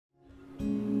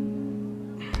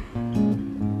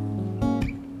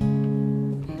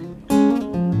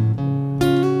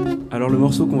Alors le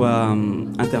morceau qu'on va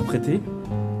interpréter,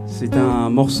 c'est un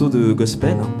morceau de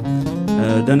gospel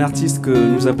d'un artiste que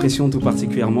nous apprécions tout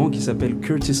particulièrement qui s'appelle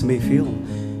Curtis Mayfield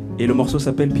et le morceau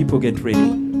s'appelle People Get Ready.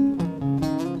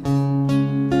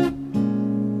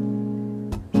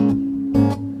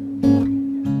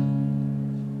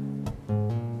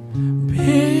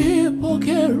 People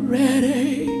get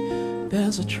ready,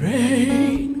 there's a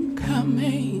train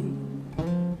coming,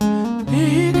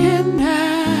 picking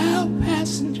out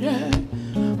passengers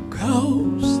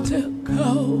coast to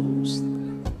coast.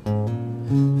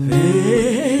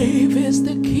 Faith is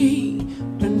the key,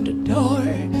 open the door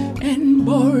and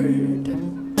board.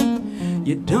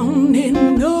 You don't need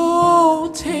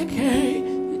no ticket,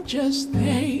 you just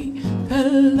thank the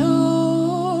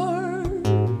Lord.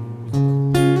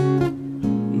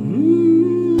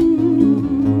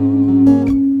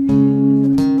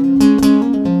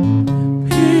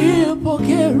 People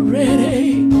get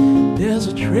ready, there's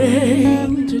a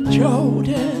train to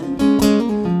Jordan,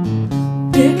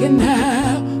 picking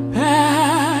out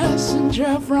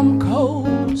passenger from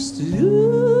coast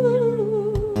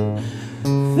to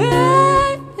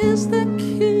faith is the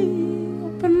key,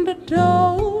 open the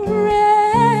door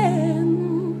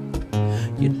and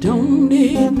you don't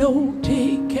need no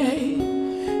ticket,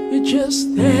 you just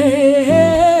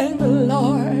thank the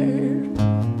Lord.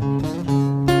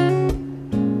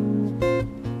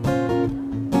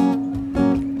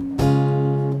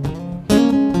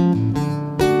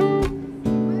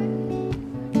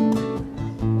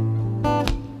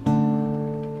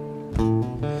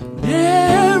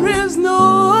 There is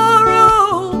no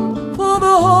room for the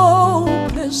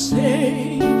hopeless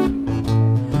saved.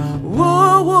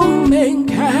 Woe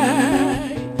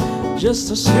mankind just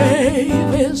to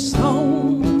save his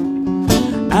soul.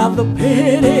 Have the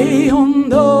pity on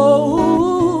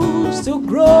those still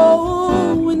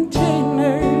growing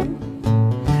tender.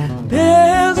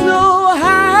 There's no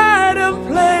hiding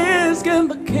place in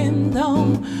the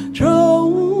kingdom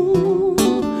throne.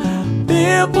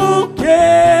 People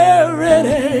get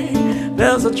ready,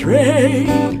 there's a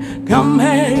train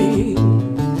coming,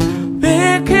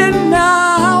 picking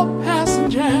out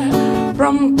passengers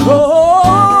from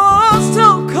coast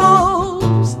to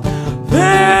coast.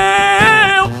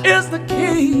 There is the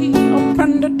key,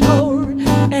 open the door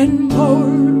and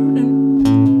board.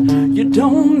 You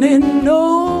don't need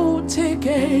no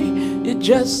ticket, you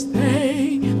just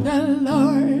thank the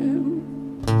Lord.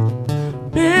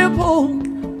 People,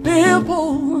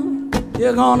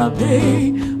 you're gonna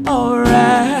be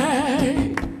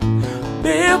alright.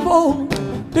 People,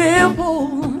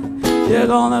 you're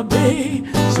gonna be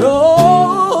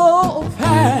so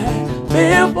fine.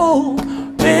 People,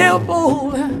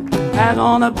 are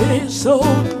gonna be so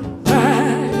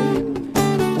fine.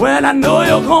 When I know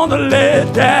you're gonna lay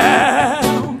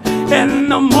down in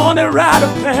the morning right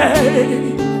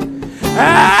away,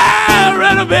 I'd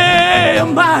rather be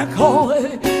my call.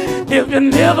 If you're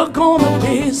never gonna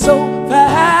be so fine,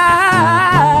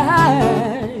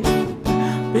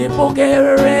 people get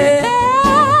ready.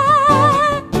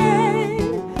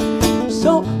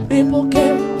 So people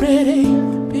get ready,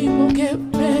 people get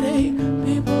ready,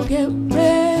 people get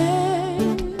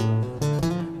ready,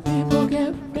 people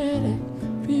get ready,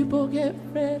 people get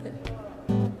ready.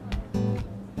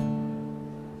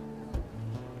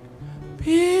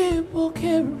 People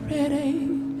get ready,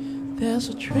 there's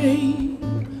a train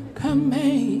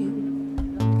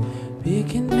coming,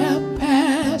 picking up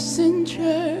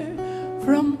passenger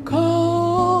from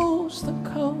coast to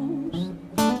coast.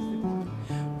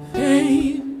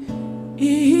 Faith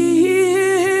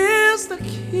is the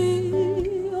key,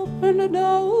 open the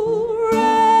door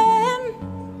and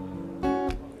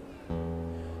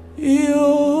you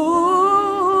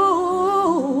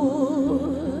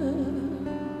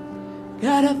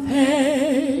gotta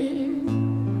thank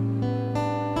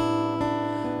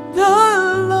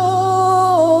the Lord.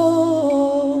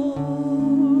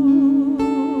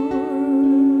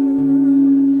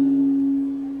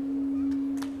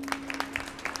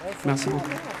 Merci beaucoup.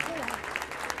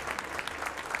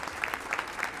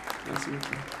 Merci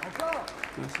beaucoup. Encore.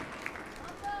 Merci.